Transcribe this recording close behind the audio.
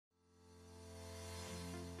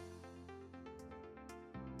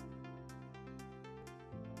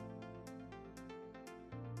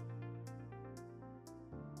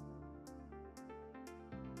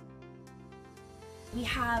We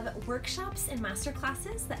have workshops and master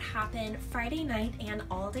classes that happen Friday night and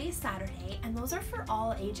all day Saturday, and those are for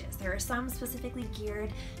all ages. There are some specifically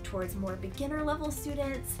geared towards more beginner level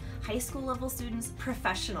students, high school level students,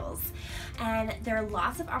 professionals. And there are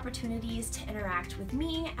lots of opportunities to interact with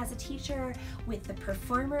me as a teacher, with the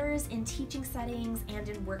performers in teaching settings and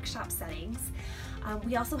in workshop settings.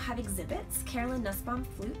 We also have exhibits. Carolyn Nussbaum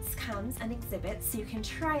Flutes comes and exhibits, so you can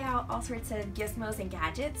try out all sorts of gizmos and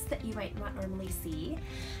gadgets that you might not normally see.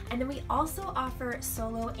 And then we also offer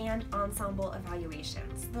solo and ensemble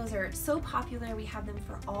evaluations. Those are so popular, we have them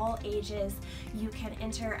for all ages. You can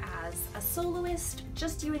enter as a soloist,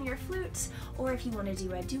 just you and your flute, or if you want to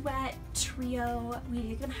do a duet, trio. We've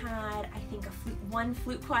even had, I think, one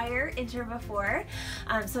flute choir enter before.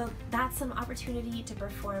 So that's some opportunity to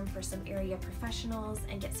perform for some area professionals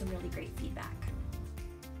and get some really great feedback.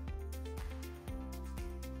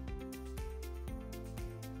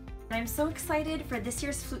 I'm so excited for this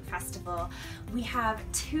year's Flute Festival. We have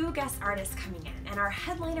 2 guest artists coming in, and our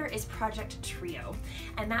headliner is Project Trio,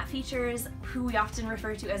 and that features who we often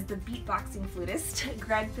refer to as the beatboxing flutist,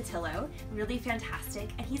 Greg Patillo. Really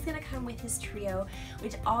fantastic, and he's going to come with his trio,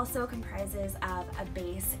 which also comprises of a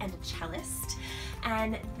bass and a cellist,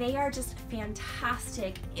 and they are just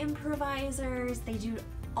fantastic improvisers. They do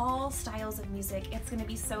all styles of music. It's going to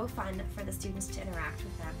be so fun for the students to interact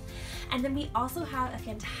with them. And then we also have a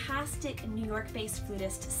fantastic New York-based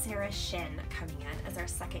flutist, Sarah Shin, coming in as our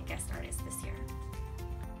second guest artist this year.